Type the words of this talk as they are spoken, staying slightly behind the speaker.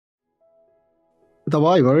The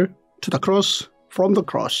Bible to the cross, from the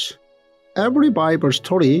cross. Every Bible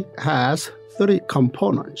story has three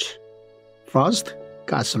components. First,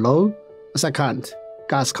 God's law. Second,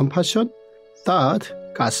 God's compassion. Third,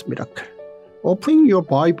 God's miracle. Opening your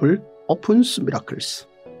Bible opens miracles.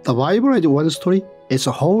 The Bible as one story is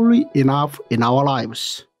wholly enough in our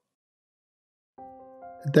lives.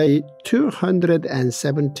 Day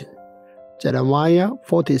 217, Jeremiah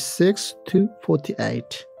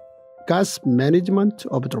 46-48. God's management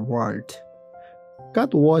of the world.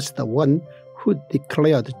 God was the one who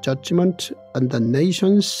declared judgment on the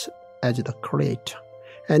nations as the Creator,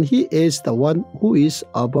 and He is the one who is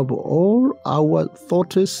above all our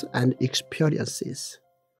thoughts and experiences.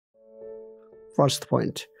 First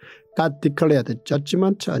point, God declared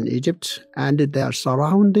judgment on Egypt and their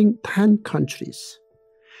surrounding 10 countries.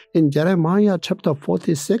 In Jeremiah chapter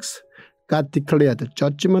 46, God declared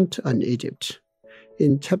judgment on Egypt.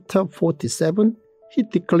 In chapter 47, He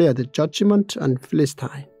declared judgment on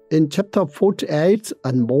Philistine. In chapter 48,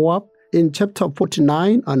 on Moab. In chapter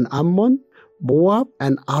 49, on Ammon, Moab,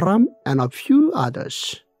 and Aram, and a few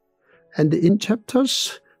others. And in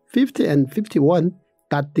chapters 50 and 51,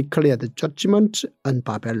 God declared judgment on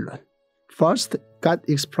Babylon. First, God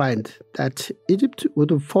explained that Egypt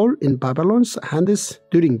would fall in Babylon's hands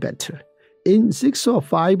during battle. In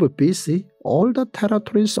 605 BC, all the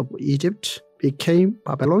territories of Egypt became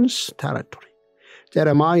Babylon's territory.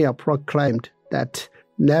 Jeremiah proclaimed that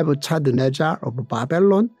Nebuchadnezzar of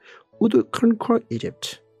Babylon would conquer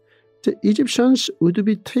Egypt. The Egyptians would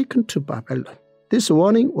be taken to Babylon. This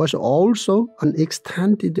warning was also an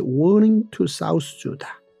extended warning to South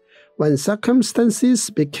Judah. When circumstances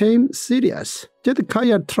became serious,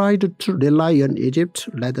 Zedekiah tried to rely on Egypt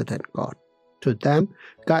rather than God. To them,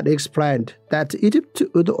 God explained that Egypt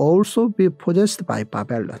would also be possessed by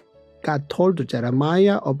Babylon. God told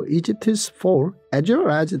Jeremiah of Egypt's fall as well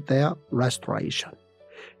as their restoration.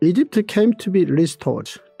 Egypt came to be restored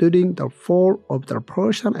during the fall of the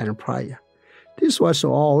Persian Empire. This was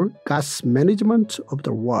all God's management of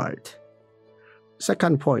the world.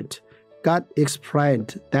 Second point, God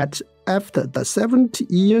explained that after the 70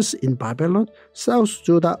 years in Babylon, South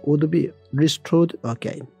Judah would be restored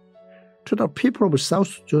again. To the people of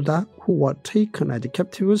South Judah who were taken as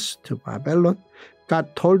captives to Babylon,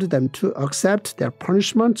 God told them to accept their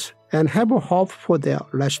punishment and have a hope for their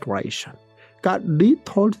restoration. God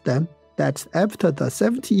retold them that after the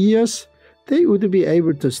 70 years, they would be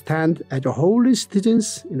able to stand as holy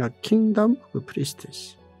citizens in a kingdom of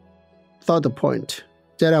priests. Third point,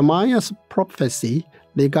 Jeremiah's prophecy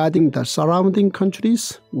regarding the surrounding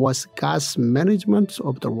countries was God's management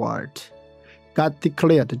of the world. God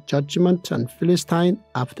declared judgment on Philistine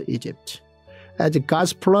after Egypt. As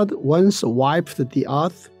God's flood once wiped the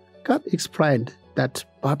earth, God explained that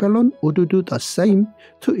Babylon would do the same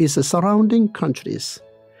to its surrounding countries.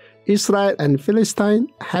 Israel and Philistine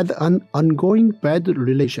had an ongoing bad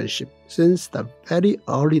relationship since the very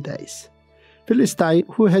early days. Philistine,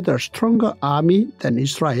 who had a stronger army than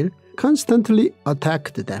Israel, constantly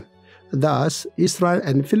attacked them. Thus, Israel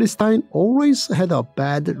and Philistine always had a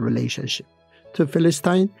bad relationship. To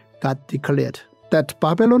Philistine, God declared that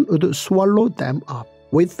Babylon would swallow them up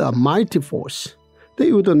with a mighty force.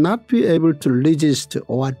 They would not be able to resist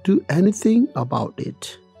or do anything about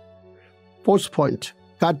it. Fourth point,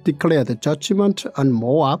 God declared judgment on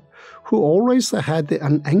Moab, who always had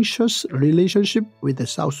an anxious relationship with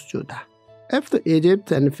South Judah. After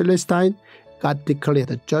Egypt and Philistine, God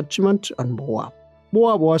declared judgment on Moab.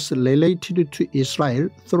 Moab was related to Israel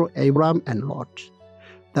through Abraham and Lot.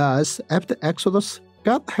 Thus, after Exodus,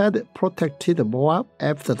 God had protected Moab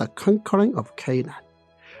after the conquering of Canaan.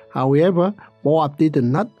 However, Moab did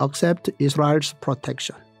not accept Israel's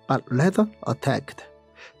protection, but rather attacked.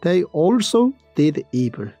 They also did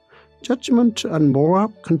evil. Judgment on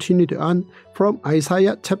Moab continued on from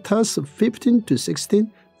Isaiah chapters 15 to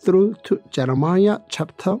 16 through to Jeremiah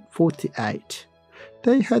chapter 48.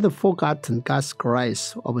 They had forgotten God's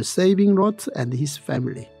grace of saving Lot and his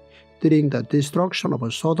family during the destruction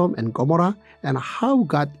of Sodom and Gomorrah and how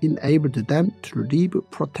God enabled them to live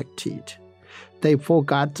protected. They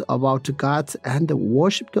forgot about God and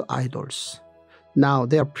worshipped idols. Now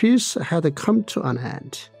their peace had come to an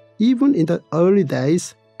end. Even in the early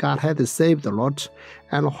days, God had saved Lot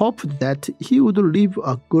and hoped that he would live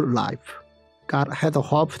a good life. God had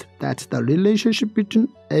hoped that the relationship between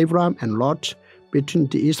Abraham and Lot, between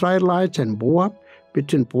the Israelites and Moab,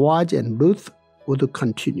 between Boaz and Ruth would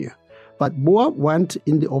continue. But Moab went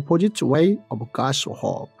in the opposite way of God's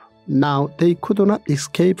hope. Now they could not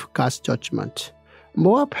escape God's judgment.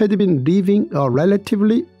 Moab had been living a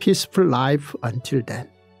relatively peaceful life until then.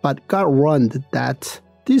 But God warned that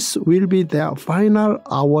this will be their final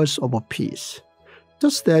hours of peace.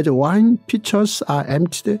 Just as wine pitchers are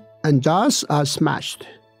emptied and jars are smashed.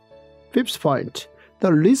 Fifth point,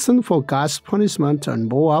 the reason for God's punishment on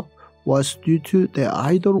Moab was due to their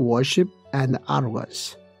idol worship and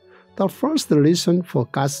arrogance. The first reason for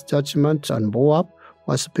God's judgment on Moab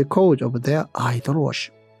was because of their idol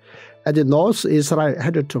worship. As North Israel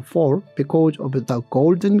had to fall because of the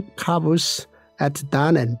golden calves at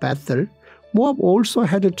Dan and Bethel, Moab also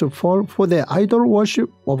had to fall for their idol worship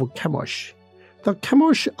of Chemosh. The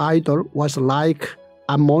Chemosh idol was like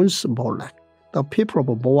Ammon's Molech. The people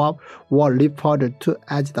of Moab were referred to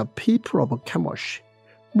as the people of Chemosh.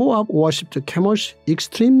 Moab worshipped Chemosh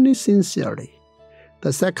extremely sincerely.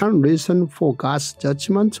 The second reason for God's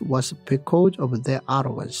judgment was because of their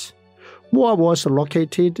arrogance. Moab was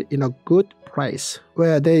located in a good place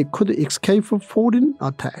where they could escape foreign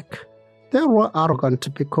attack. They were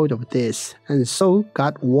arrogant because of this, and so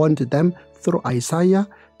God warned them through Isaiah,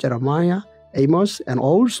 Jeremiah, Amos, and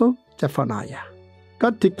also Zephaniah.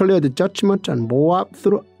 God declared judgment on Moab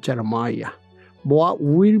through Jeremiah. Moab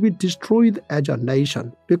will be destroyed as a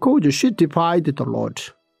nation because she defied the Lord.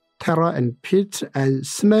 Terror and pit and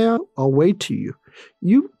snare await you,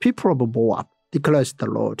 you people of Moab, declares the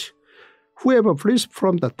Lord. Whoever flees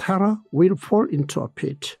from the terror will fall into a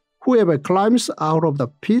pit. Whoever climbs out of the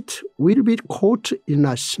pit will be caught in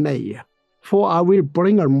a snare. For I will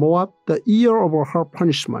bring on Moab the year of her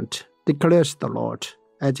punishment, declares the Lord.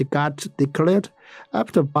 As God declared,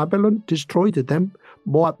 after Babylon destroyed them,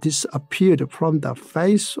 Moab disappeared from the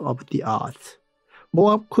face of the earth.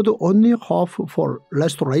 Moab could only hope for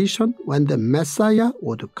restoration when the Messiah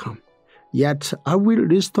would come. Yet I will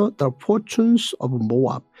restore the fortunes of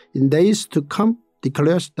Moab in days to come,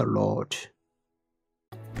 declares the Lord.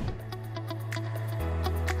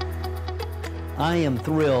 I am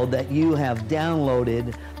thrilled that you have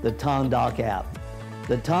downloaded the Tongdok app.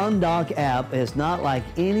 The Tongdok app is not like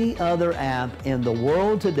any other app in the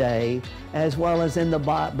world today, as well as in the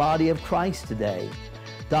body of Christ today.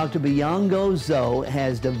 Dr.Byoungho Zoh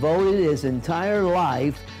has devoted his entire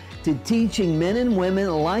life to teaching men and women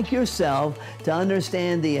like yourself to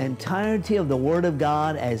understand the entirety of the Word of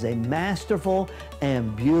God as a masterful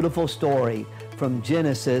and beautiful story from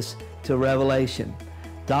Genesis to Revelation.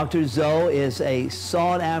 Dr. Zoh is a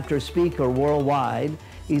sought-after speaker worldwide.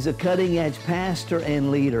 He's a cutting-edge pastor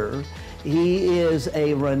and leader. He is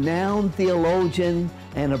a renowned theologian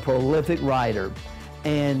and a prolific writer.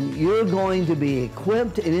 And you're going to be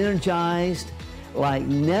equipped and energized like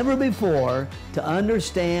never before to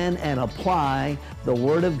understand and apply the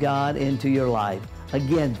Word of God into your life.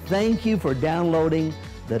 Again, thank you for downloading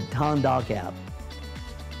the Tongdok app.